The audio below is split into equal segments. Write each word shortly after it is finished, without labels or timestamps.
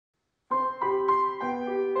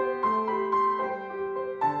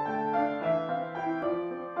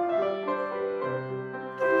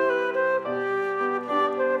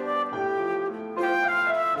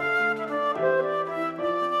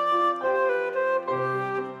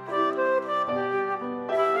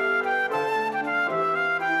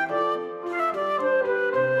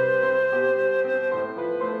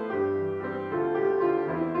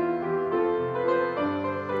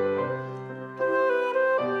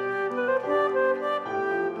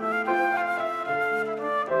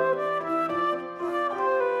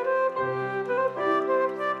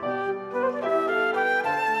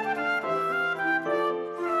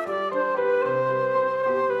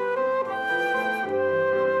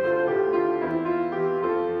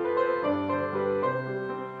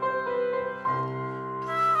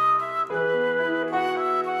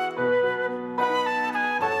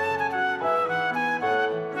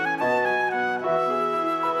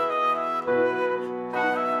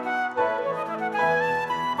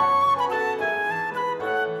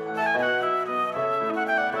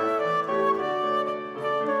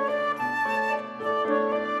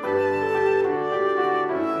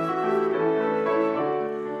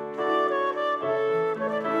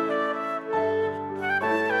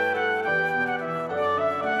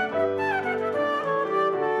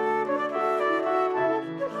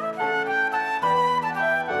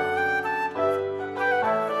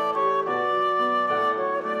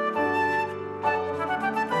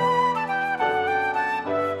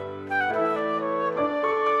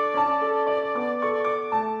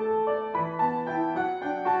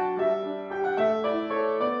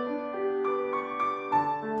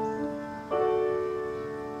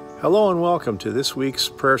Hello and welcome to this week's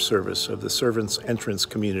prayer service of the Servants Entrance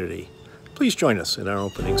community. Please join us in our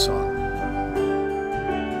opening song.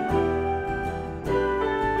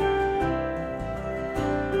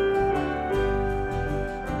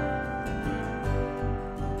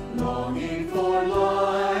 Longing for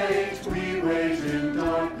light, we wait in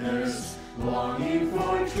darkness. Longing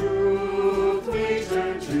for truth, we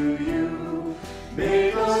turn to you.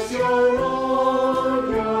 Make us your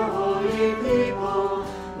own, your holy people,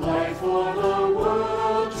 light for the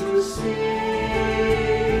world to see.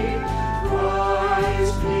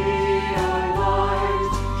 Christ be our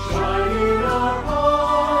light, shine in our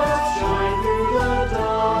hearts, shine through the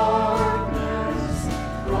darkness.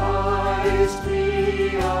 Christ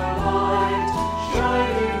be our light,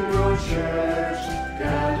 shine in your church,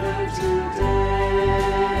 gathered today.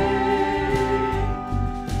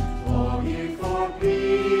 Longing for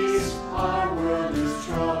peace, our world is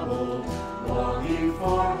troubled. Longing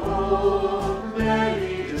for hope,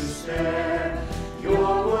 many despair.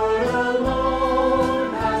 Your word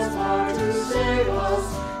alone has power to save us.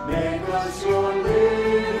 Make us your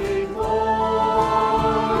living voice.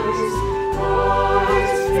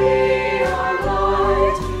 Christ be our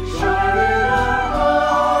light, shine in our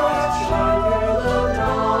hearts, shine through the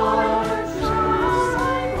darkness.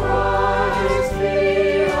 Christ be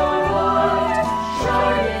our light,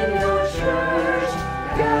 shine in your church,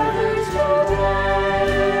 gathered today.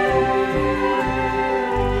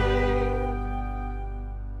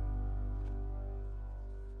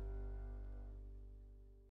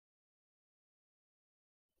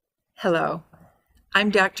 Hello, I'm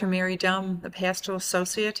Dr. Mary Dumm, the Pastoral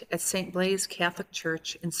Associate at St. Blaise Catholic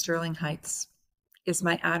Church in Sterling Heights. It is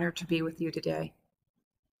my honor to be with you today.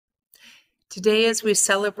 Today, as we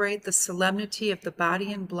celebrate the solemnity of the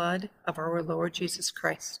body and blood of our Lord Jesus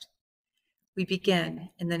Christ, we begin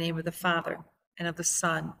in the name of the Father, and of the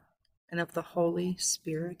Son, and of the Holy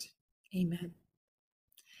Spirit. Amen.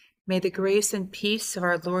 May the grace and peace of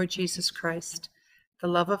our Lord Jesus Christ, the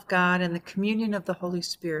love of God, and the communion of the Holy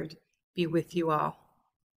Spirit be with you all.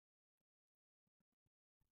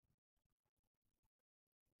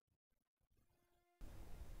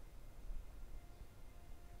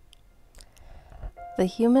 The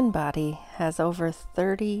human body has over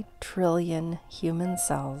 30 trillion human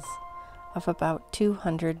cells of about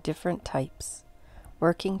 200 different types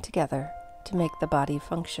working together to make the body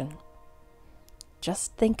function.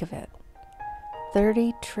 Just think of it.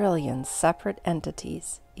 30 trillion separate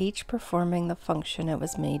entities, each performing the function it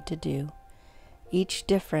was made to do, each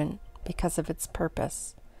different because of its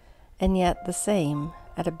purpose, and yet the same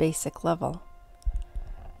at a basic level.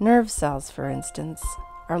 Nerve cells, for instance,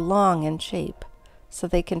 are long in shape so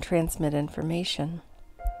they can transmit information,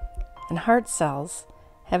 and heart cells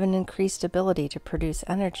have an increased ability to produce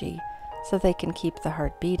energy so they can keep the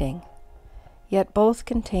heart beating. Yet both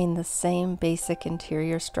contain the same basic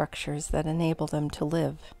interior structures that enable them to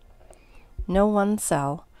live. No one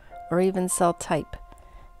cell, or even cell type,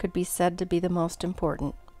 could be said to be the most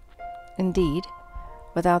important. Indeed,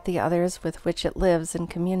 without the others with which it lives in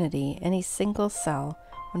community, any single cell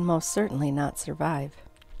would most certainly not survive.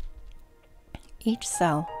 Each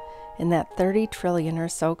cell in that 30 trillion or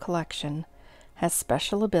so collection has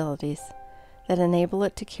special abilities that enable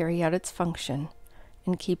it to carry out its function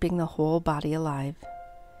in keeping the whole body alive.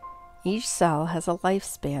 Each cell has a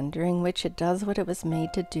lifespan during which it does what it was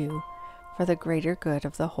made to do for the greater good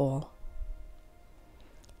of the whole.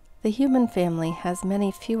 The human family has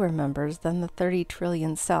many fewer members than the 30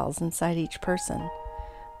 trillion cells inside each person,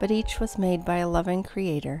 but each was made by a loving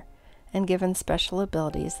Creator and given special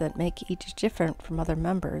abilities that make each different from other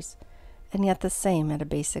members, and yet the same at a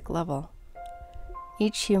basic level.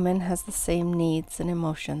 Each human has the same needs and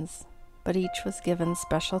emotions, but each was given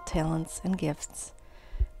special talents and gifts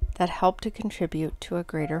that help to contribute to a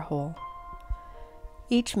greater whole.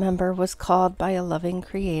 Each member was called by a loving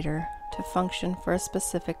Creator to function for a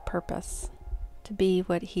specific purpose, to be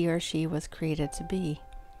what he or she was created to be,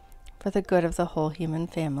 for the good of the whole human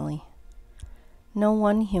family. No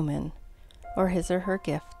one human, or his or her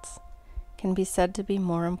gifts, can be said to be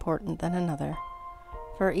more important than another,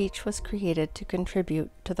 for each was created to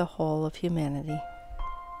contribute to the whole of humanity.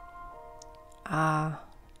 Ah,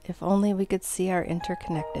 if only we could see our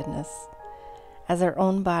interconnectedness, as our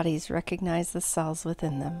own bodies recognize the cells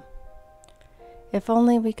within them. If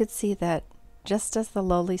only we could see that, just as the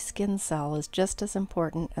lowly skin cell is just as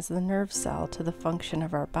important as the nerve cell to the function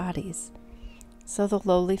of our bodies, so the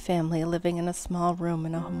lowly family living in a small room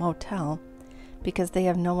in a motel, because they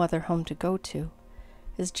have no other home to go to,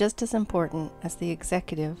 is just as important as the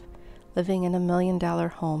executive living in $1 million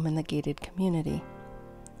home in the gated community.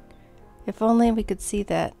 If only we could see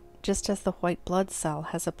that Just as the white blood cell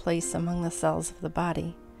has a place among the cells of the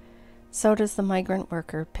body, so does the migrant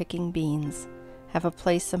worker picking beans have a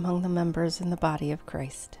place among the members in the body of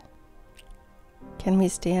Christ. Can we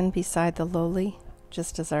stand beside the lowly,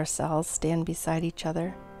 just as our cells stand beside each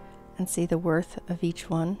other, and see the worth of each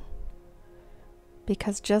one?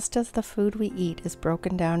 Because just as the food we eat is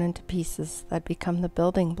broken down into pieces that become the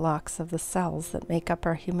building blocks of the cells that make up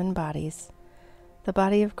our human bodies, the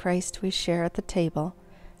body of Christ we share at the table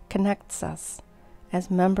connects us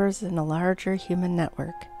as members in a larger human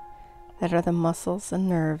network that are the muscles and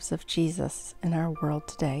nerves of Jesus in our world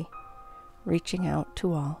today, reaching out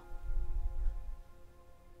to all.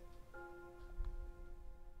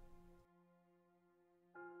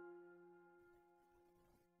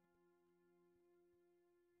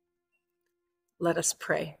 Let us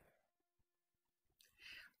pray.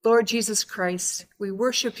 Lord Jesus Christ, we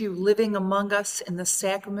worship you living among us in the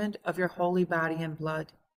sacrament of your holy body and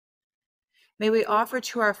blood. May we offer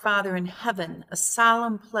to our Father in heaven a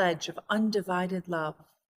solemn pledge of undivided love.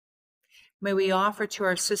 May we offer to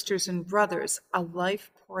our sisters and brothers a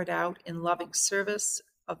life poured out in loving service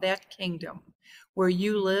of that kingdom where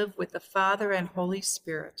you live with the Father and Holy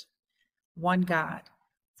Spirit, one God,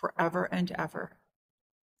 forever and ever.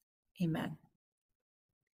 Amen.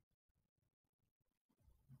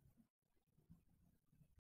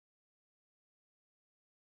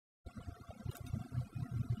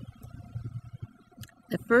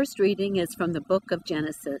 The first reading is from the book of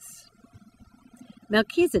Genesis.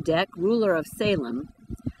 Melchizedek, ruler of Salem,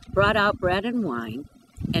 brought out bread and wine,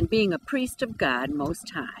 and being a priest of God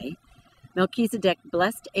Most High, Melchizedek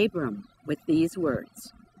blessed Abram with these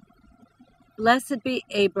words: Blessed be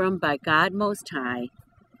Abram by God Most High,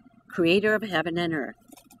 creator of heaven and earth,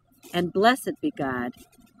 and blessed be God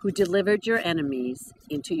who delivered your enemies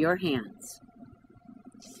into your hands.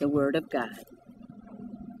 The word of God.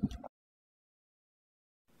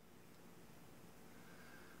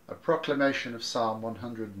 A proclamation of Psalm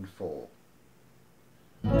 104.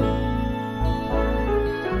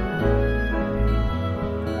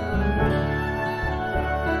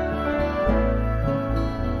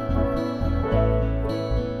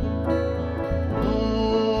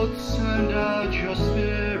 Lord, send out your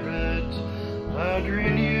Spirit and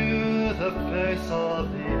renew the face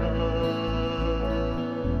of the earth.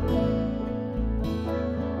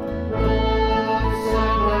 Lord,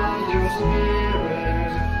 send out your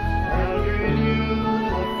Spirit and renew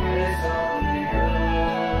the face of the earth.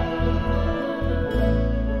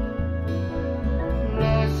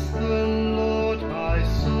 Bless the Lord, my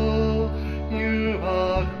soul, you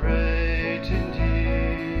are great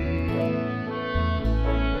indeed.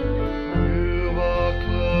 You are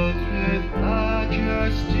clothed with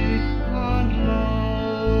majesty and light.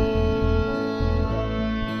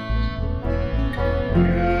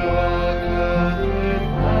 You are clothed with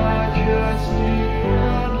majesty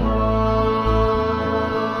and light.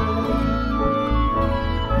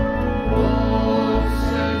 Lord,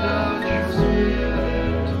 send out your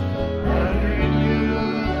Spirit and renew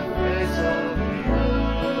the face of the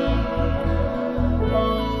earth.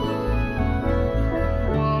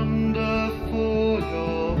 Wonderful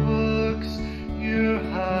your works, you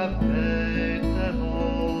have made them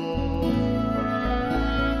all.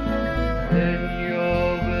 In your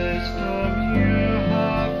wisdom you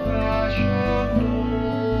have fashioned all.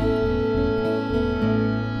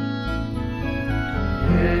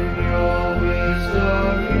 In your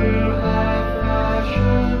wisdom you have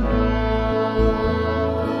fashioned all.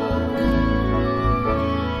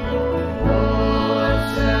 Lord,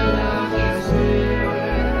 send out your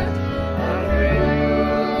Spirit and renew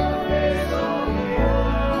the face of the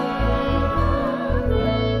earth.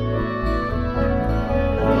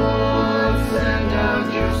 Lord, send out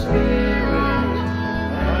your Spirit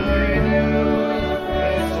and renew the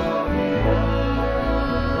face of the earth.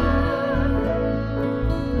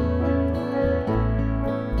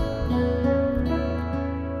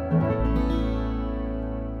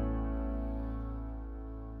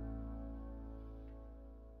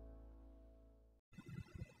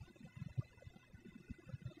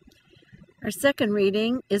 Our second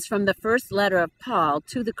reading is from the first letter of Paul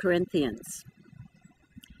to the Corinthians.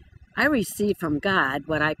 I received from God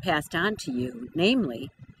what I passed on to you, namely,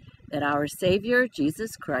 that our Savior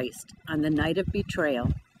Jesus Christ, on the night of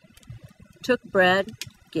betrayal, took bread,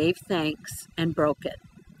 gave thanks, and broke it,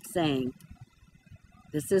 saying,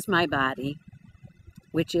 This is my body,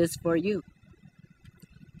 which is for you.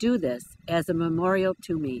 Do this as a memorial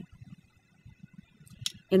to me.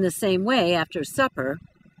 In the same way, after supper,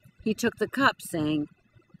 he took the cup, saying,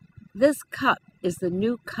 This cup is the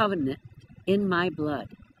new covenant in my blood.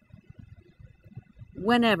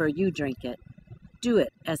 Whenever you drink it, do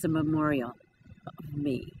it as a memorial of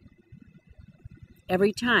me.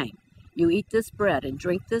 Every time you eat this bread and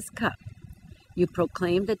drink this cup, you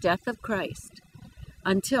proclaim the death of Christ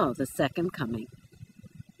until the second coming.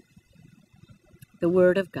 The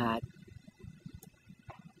Word of God.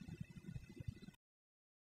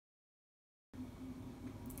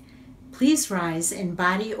 Please rise in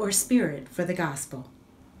body or spirit for the gospel.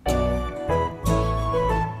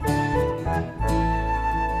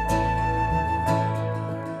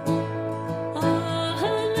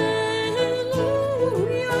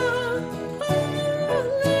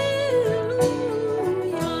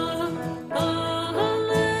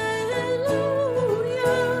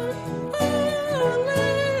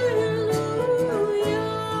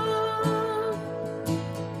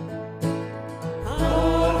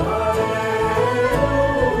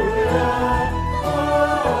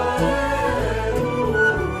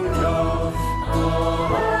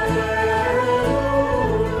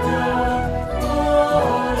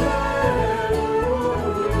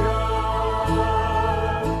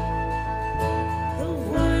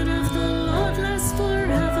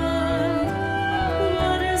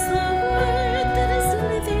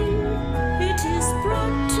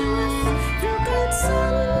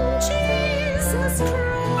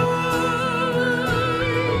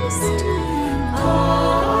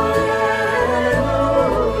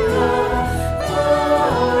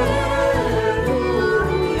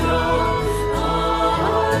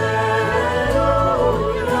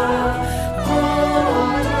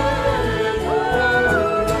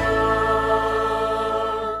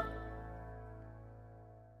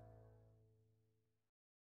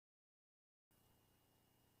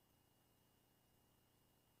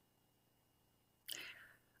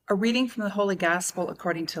 A reading from the Holy Gospel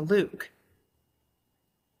according to Luke.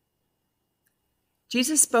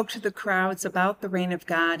 Jesus spoke to the crowds about the reign of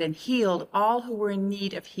God and healed all who were in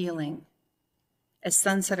need of healing. As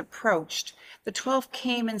sunset approached, the 12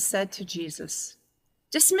 came and said to Jesus,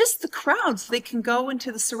 "Dismiss the crowds so they can go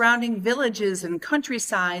into the surrounding villages and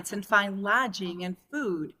countrysides and find lodging and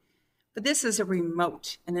food, for this is a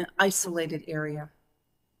remote and an isolated area."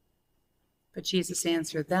 But Jesus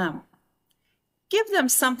answered them, "Give them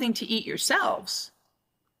something to eat yourselves."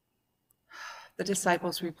 The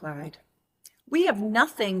disciples replied, "We have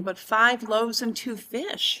nothing but 5 loaves and 2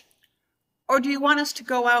 fish. Or do you want us to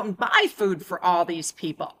go out and buy food for all these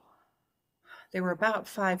people?" There were about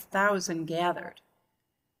 5,000 gathered.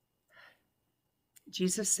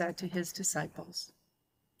 Jesus said to his disciples,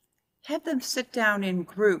 "Have them sit down in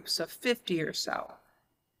groups of 50 or so."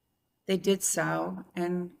 They did so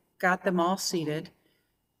and got them all seated,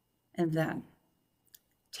 and then,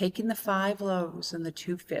 taking the 5 loaves and the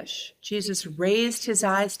 2 fish, Jesus raised his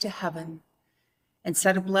eyes to heaven and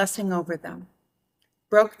said a blessing over them,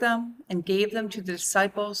 broke them, and gave them to the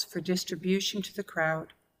disciples for distribution to the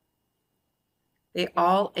crowd. They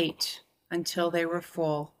all ate until they were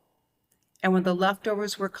full, and when the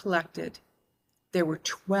leftovers were collected, there were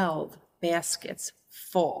 12 baskets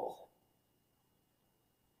full.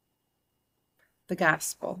 The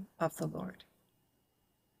Gospel of the Lord.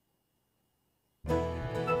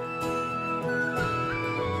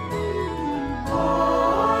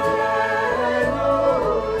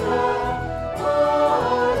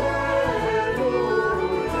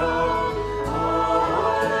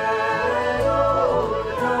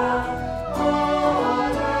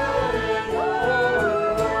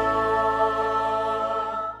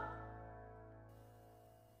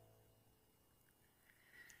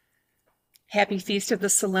 Happy Feast of the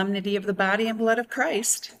Solemnity of the Body and Blood of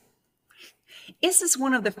Christ. This is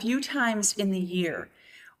one of the few times in the year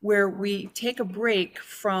where we take a break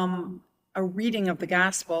from a reading of the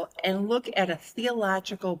gospel and look at a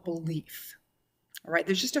theological belief. All right,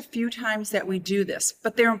 there's just a few times that we do this,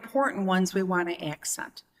 but they're important ones we want to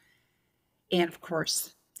accent. And of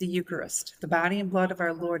course, the Eucharist, the body and blood of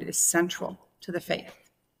our Lord, is central to the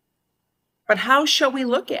faith. But how shall we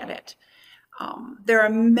look at it? There are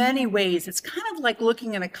many ways. It's kind of like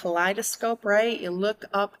looking at a kaleidoscope, right? You look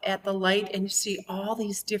up at the light and you see all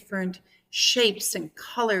these different shapes and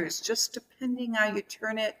colors, just depending how you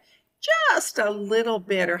turn it just a little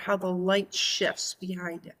bit or how the light shifts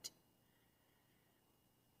behind it.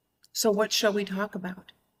 So what shall we talk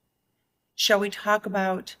about? Shall we talk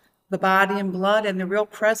about the body and blood and the real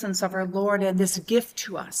presence of our Lord and this gift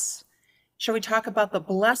to us? Shall we talk about the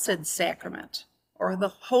Blessed Sacrament or the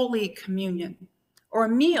Holy Communion or a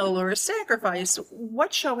meal or a sacrifice?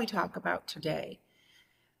 What shall we talk about today?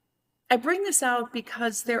 I bring this out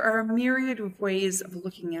because there are a myriad of ways of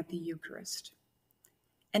looking at the Eucharist,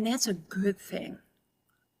 and that's a good thing.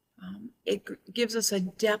 It gives us a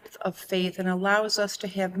depth of faith and allows us to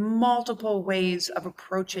have multiple ways of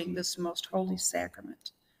approaching this most holy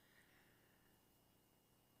sacrament.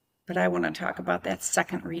 But I want to talk about that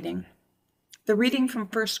second reading. The reading from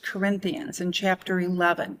 1 Corinthians in chapter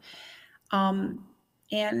 11.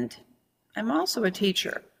 And I'm also a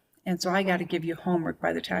teacher, and so I got to give you homework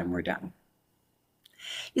by the time we're done.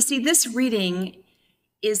 You see, this reading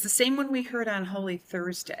is the same one we heard on Holy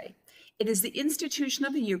Thursday. It is the institution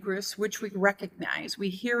of the Eucharist, which we recognize. We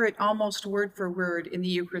hear it almost word for word in the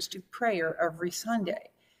Eucharistic prayer every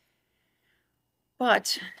Sunday.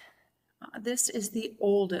 But this is the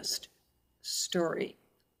oldest story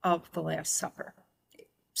of the Last Supper.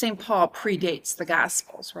 St. Paul predates the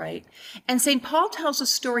Gospels, right? And St. Paul tells a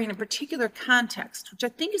story in a particular context, which I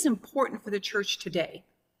think is important for the church today.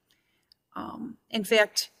 In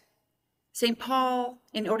fact, St. Paul,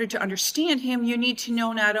 in order to understand him, you need to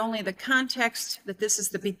know not only the context that this is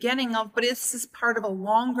the beginning of, but this is part of a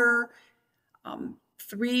longer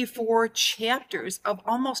 3-4 chapters of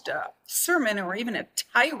almost a sermon or even a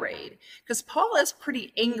tirade, because Paul is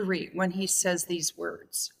pretty angry when he says these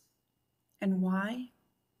words. And why?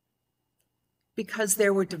 Because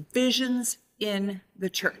there were divisions in the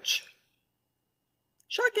church.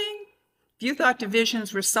 Shocking. If you thought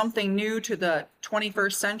divisions were something new to the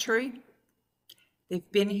 21st century,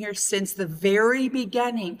 they've been here since the very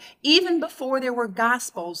beginning. Even before there were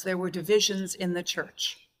Gospels, there were divisions in the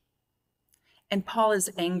church. And Paul is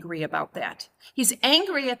angry about that. He's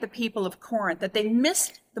angry at the people of Corinth that they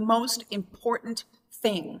missed the most important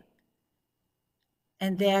thing,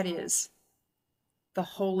 and that is the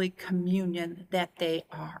Holy Communion that they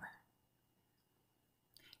are.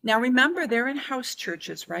 Now remember, they're in house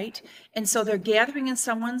churches, right? And so they're gathering in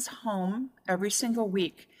someone's home every single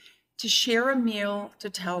week to share a meal, to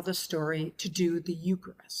tell the story, to do the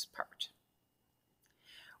Eucharist part.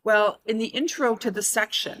 Well, in the intro to the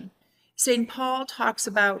section, St. Paul talks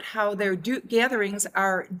about how their gatherings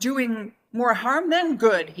are doing more harm than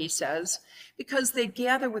good, he says, because they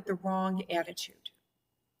gather with the wrong attitude.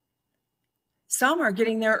 Some are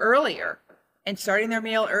getting there earlier and starting their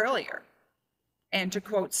meal earlier. And to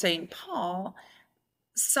quote St. Paul,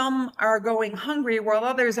 some are going hungry while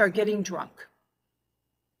others are getting drunk.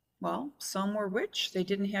 Well, some were rich. They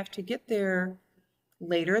didn't have to get there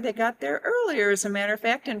later. They got there earlier, as a matter of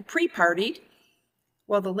fact, and pre-partied,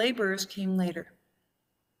 while the laborers came later.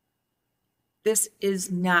 This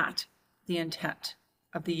is not the intent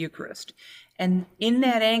of the Eucharist. And in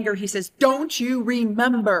that anger, he says, don't you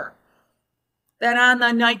remember that on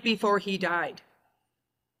the night before he died?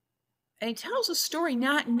 And he tells a story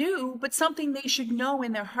not new, but something they should know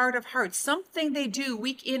in their heart of hearts, something they do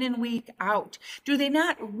week in and week out. Do they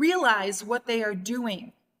not realize what they are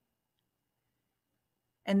doing?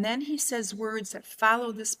 And then he says words that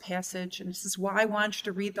follow this passage, and this is why I want you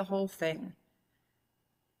to read the whole thing,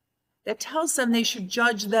 that tells them they should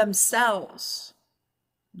judge themselves,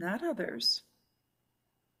 not others.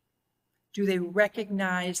 Do they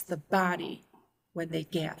recognize the body when they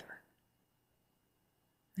gather?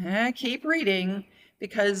 Keep reading,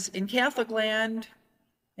 because in Catholic land,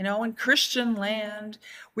 in Christian land,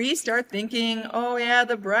 we start thinking, oh yeah,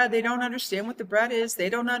 the bread, they don't understand what the bread is. They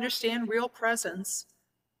don't understand real presence.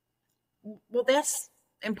 Well, that's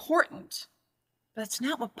important, but that's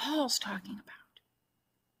not what Paul's talking about.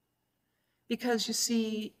 Because you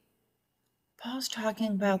see, Paul's talking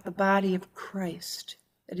about the body of Christ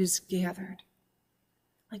that is gathered.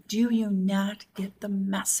 Like, do you not get the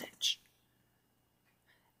message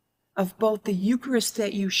of both the Eucharist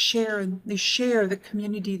that you share and the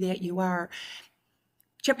community that you are?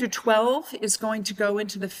 Chapter 12 is going to go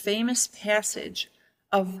into the famous passage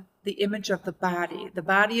of the image of the body. The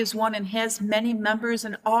body is one and has many members,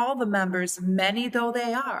 and all the members, many though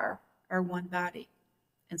they are one body.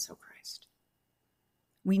 And so Christ.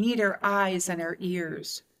 We need our eyes and our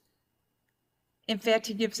ears. In fact,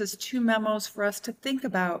 he gives us 2 memos for us to think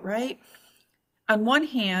about, right? On one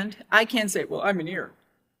hand, I can say, well, I'm an ear.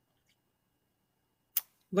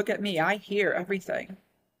 Look at me, I hear everything.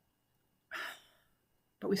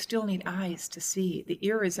 But we still need eyes to see. The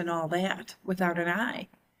ear isn't all that without an eye.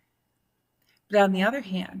 But on the other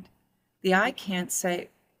hand, the eye can't say,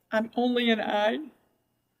 I'm only an eye.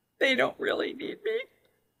 They don't really need me.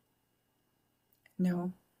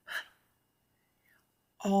 No.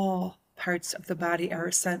 All parts of the body are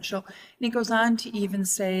essential. And he goes on to even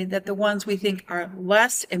say that the ones we think are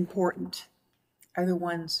less important are the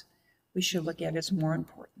ones we should look at as more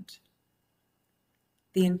important.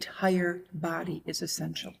 The entire body is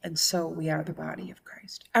essential, and so we are the body of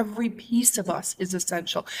Christ. Every piece of us is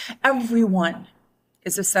essential. Everyone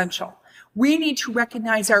is essential. We need to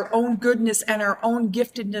recognize our own goodness and our own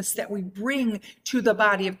giftedness that we bring to the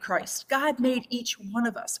body of Christ. God made each one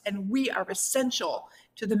of us, and we are essential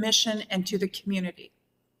to the mission and to the community.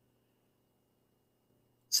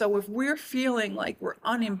 So if we're feeling like we're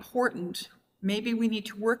unimportant, maybe we need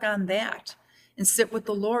to work on that and sit with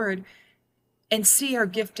the Lord and see our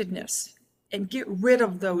giftedness and get rid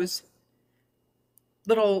of those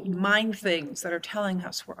little mind things that are telling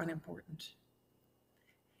us we're unimportant.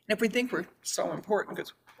 And if we think we're so important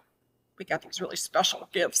because we got these really special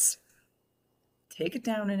gifts, take it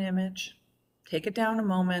down an image, take it down a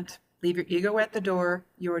moment, leave your ego at the door.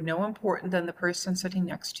 You are no more important than the person sitting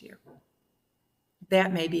next to you.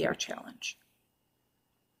 That may be our challenge.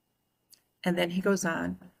 And then he goes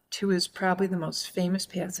on to his probably the most famous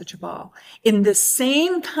passage of all. In the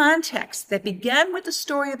same context that began with the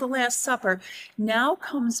story of the Last Supper, now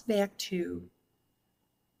comes back to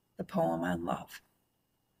the poem on love.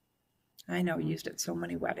 I know, used at so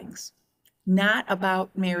many weddings. Not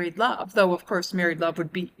about married love, though of course married love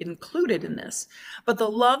would be included in this, but the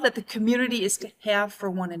love that the community is to have for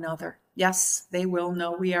one another. Yes, they will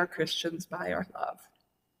know we are Christians by our love.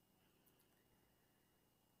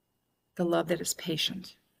 The love that is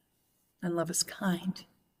patient, and love is kind.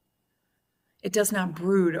 It does not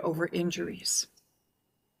brood over injuries.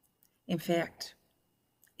 In fact,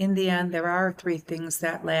 in the end, there are three things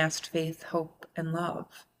that last: faith, hope, and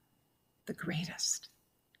love. The greatest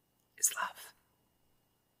is love.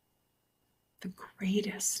 The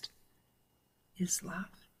greatest is love.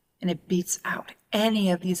 And it beats out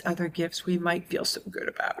any of these other gifts we might feel so good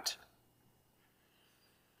about.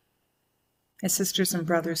 As sisters and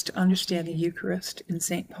brothers, to understand the Eucharist in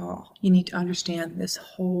St. Paul, you need to understand this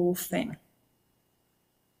whole thing.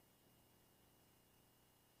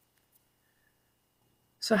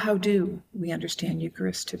 So how do we understand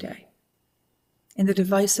Eucharist today? In the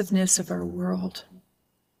divisiveness of our world,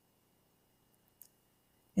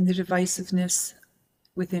 in the divisiveness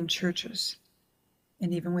within churches,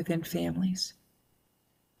 and even within families,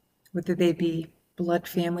 whether they be blood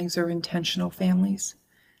families or intentional families.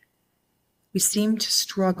 We seem to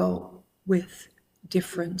struggle with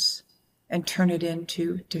difference and turn it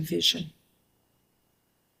into division.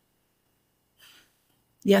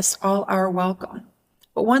 Yes, all are welcome,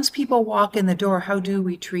 but once people walk in the door, how do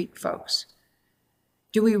we treat folks?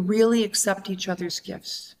 Do we really accept each other's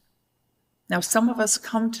gifts? Now, some of us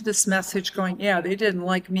come to this message going, yeah, they didn't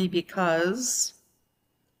like me because...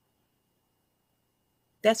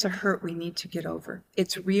 That's a hurt we need to get over.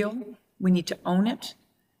 It's real. We need to own it.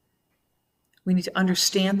 We need to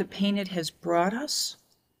understand the pain it has brought us.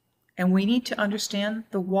 And we need to understand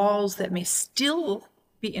the walls that may still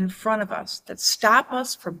be in front of us that stop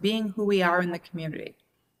us from being who we are in the community.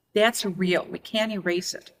 That's real. We can't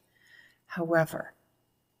erase it. However,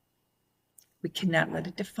 we cannot let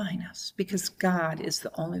it define us, because God is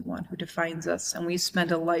the only one who defines us, and we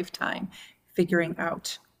spend a lifetime figuring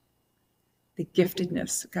out the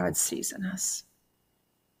giftedness God sees in us.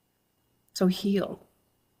 So heal,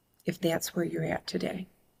 if that's where you're at today.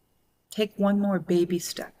 Take one more baby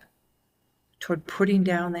step toward putting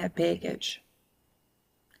down that baggage.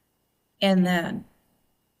 And then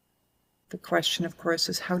the question, of course,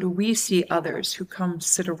 is how do we see others who come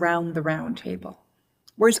sit around the round table?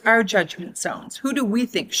 Where's our judgment zones? Who do we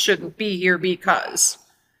think shouldn't be here because?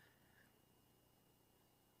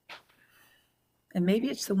 And maybe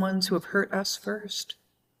it's the ones who have hurt us first.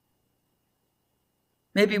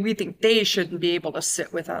 Maybe we think they shouldn't be able to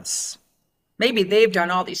sit with us. Maybe they've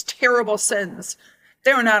done all these terrible sins.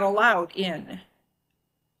 They're not allowed in.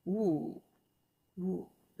 Ooh.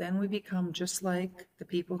 Then we become just like the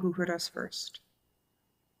people who hurt us first.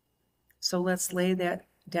 So let's lay that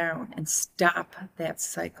down and stop that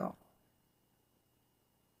cycle.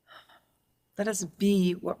 Let us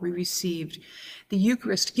be what we received. The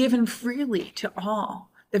Eucharist given freely to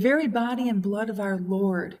all. The very body and blood of our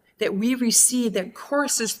Lord that we receive, that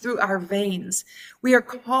courses through our veins. We are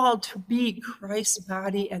called to be Christ's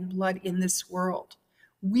body and blood in this world.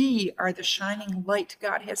 We are the shining light.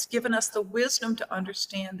 God has given us the wisdom to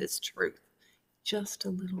understand this truth just a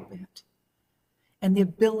little bit. And the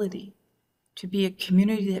ability to be a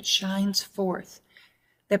community that shines forth,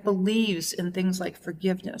 that believes in things like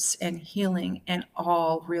forgiveness and healing, and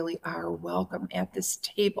all really are welcome at this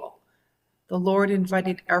table. The Lord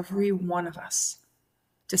invited every one of us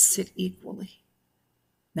to sit equally.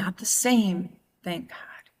 Not the same, thank God,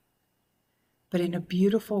 but in a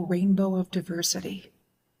beautiful rainbow of diversity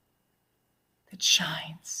that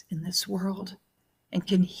shines in this world and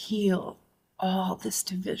can heal all this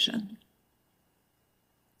division.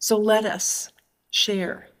 So let us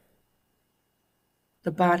share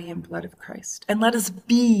the body and blood of Christ. And let us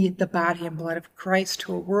be the body and blood of Christ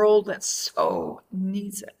to a world that so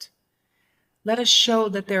needs it. Let us show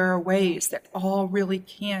that there are ways that all really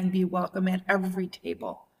can be welcome at every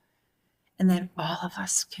table, and that all of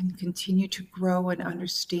us can continue to grow and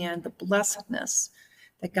understand the blessedness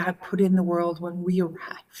that God put in the world when we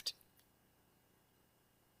arrived.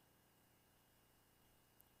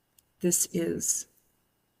 This is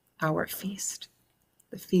our feast,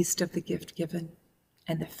 the feast of the gift given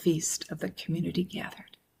and the feast of the community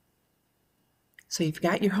gathered. So you've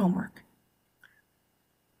got your homework,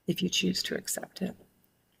 if you choose to accept it.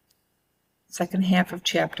 Second half of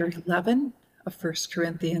chapter 11 of 1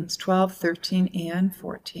 Corinthians 12, 13, and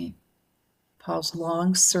 14. Paul's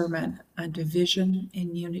long sermon on division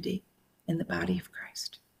and unity in the body of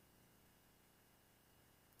Christ.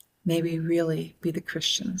 May we really be the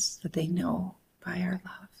Christians that they know by our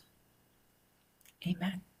love.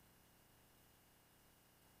 Amen.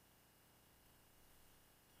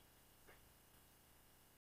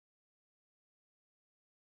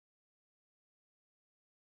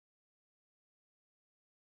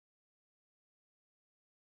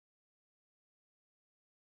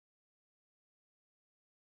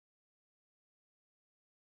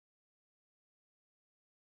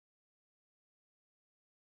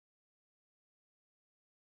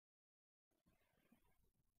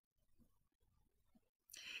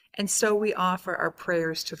 And so we offer our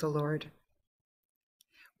prayers to the Lord.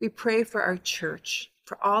 We pray for our church,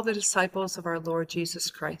 for all the disciples of our Lord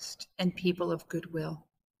Jesus Christ and people of goodwill,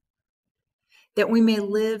 that we may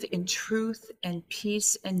live in truth and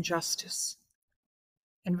peace and justice,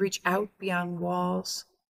 and reach out beyond walls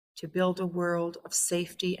to build a world of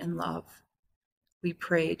safety and love. We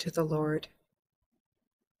pray to the Lord.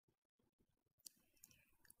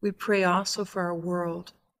 We pray also for our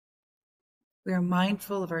world. We are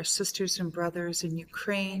mindful of our sisters and brothers in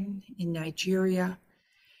Ukraine, in Nigeria,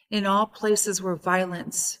 in all places where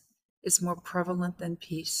violence is more prevalent than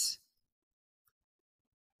peace.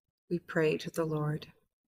 We pray to the Lord.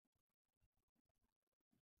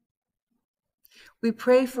 We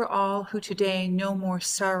pray for all who today know more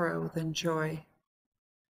sorrow than joy,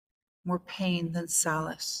 more pain than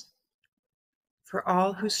solace, for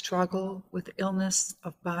all who struggle with illness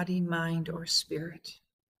of body, mind, or spirit.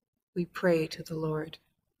 We pray to the Lord.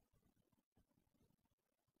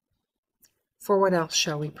 For what else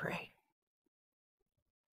shall we pray?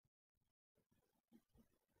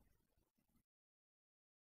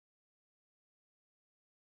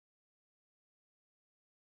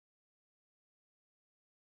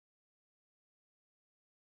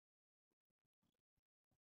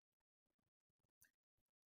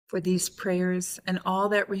 For these prayers and all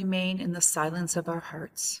that remain in the silence of our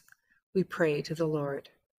hearts, we pray to the Lord.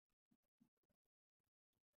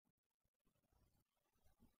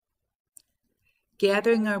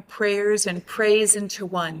 Gathering our prayers and praise into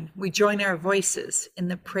one, we join our voices in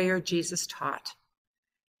the prayer Jesus taught.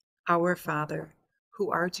 Our Father,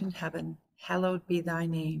 who art in heaven, hallowed be thy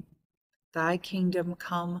name. Thy kingdom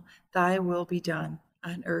come, thy will be done,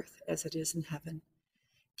 on earth as it is in heaven.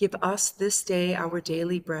 Give us this day our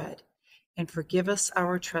daily bread, and forgive us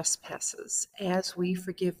our trespasses, as we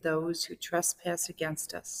forgive those who trespass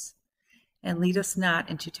against us. And lead us not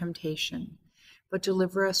into temptation, but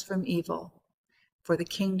deliver us from evil. For the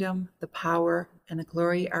kingdom, the power, and the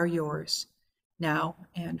glory are yours, now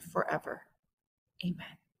and forever. Amen.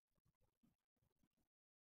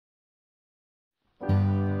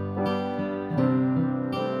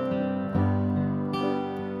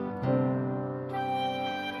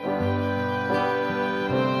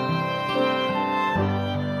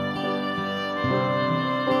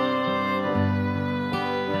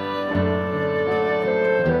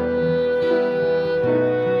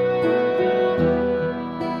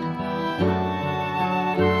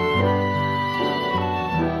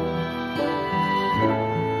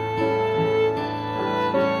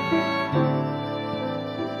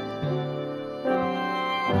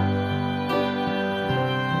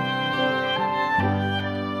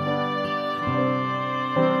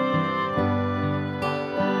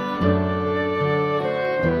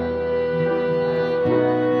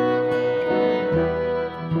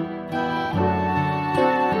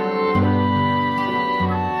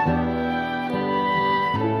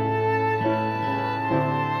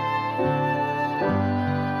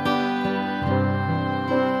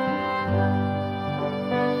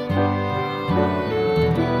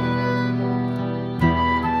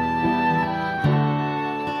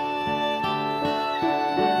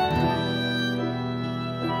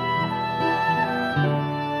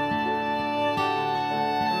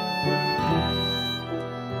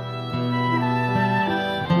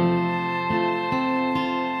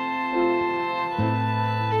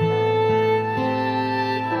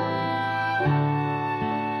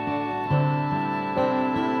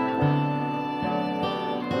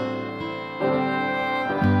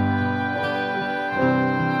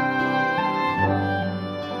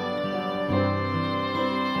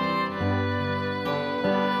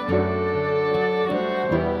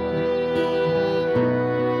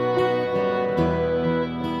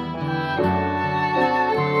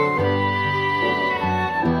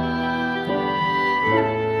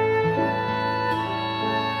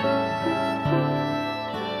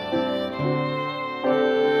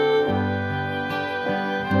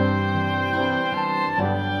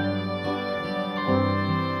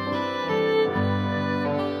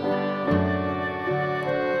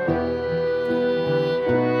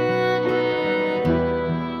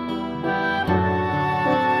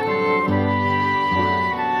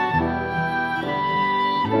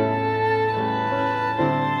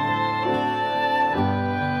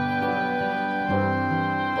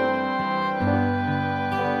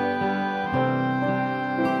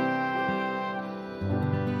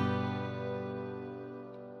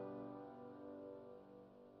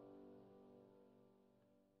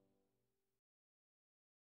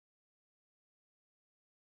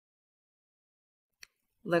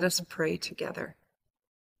 Let us pray together.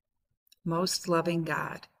 Most loving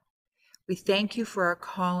God, we thank you for our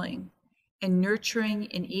calling and nurturing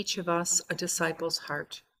in each of us a disciple's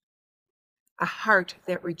heart, a heart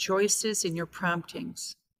that rejoices in your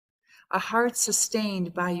promptings, a heart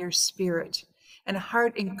sustained by your Spirit, and a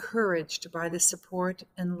heart encouraged by the support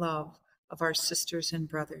and love of our sisters and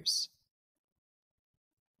brothers.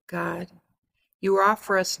 God, you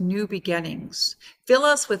offer us new beginnings. Fill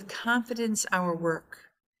us with confidence our work.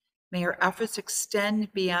 May our efforts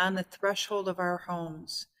extend beyond the threshold of our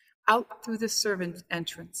homes, out through the servant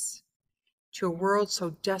entrance, to a world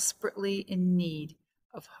so desperately in need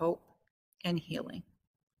of hope and healing.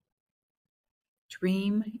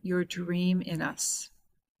 Dream your dream in us,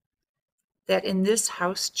 that in this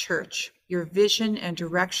house church, your vision and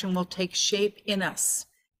direction will take shape in us,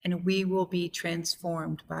 and we will be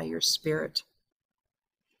transformed by your Spirit.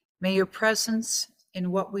 May your presence in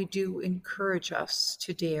what we do encourage us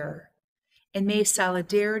to dare, and may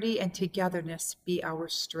solidarity and togetherness be our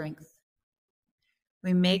strength.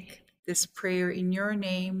 We make this prayer in your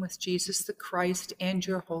name with Jesus the Christ and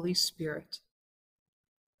your Holy Spirit.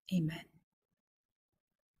 Amen.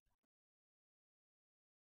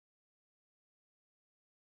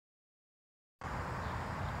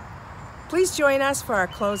 Please join us for our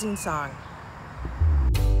closing song.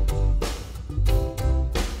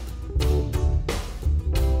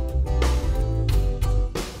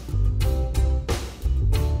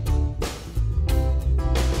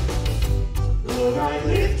 Lord, I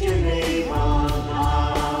lift your name on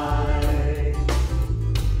high.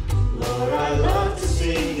 Lord, I love to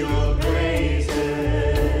sing your praises.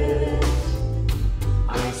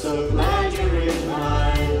 I'm so glad you're in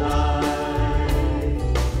my life.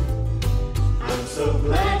 I'm so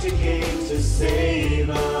glad you came to save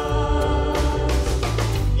us.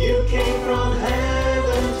 You came from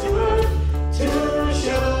heaven to earth to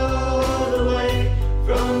show the way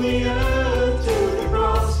from the earth to the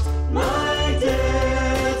cross. My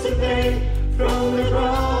debt to pay, from the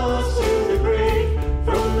cross to the grave,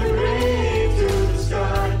 from the grave to the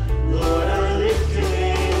sky. Lord, I lift your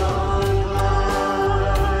name on high.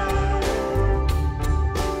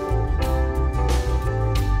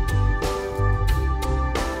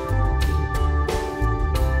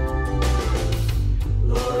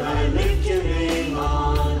 Lord, I lift your name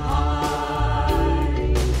on high.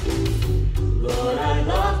 Lord, I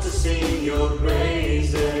love to sing your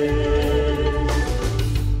praises.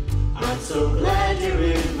 I'm so glad you're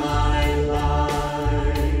in my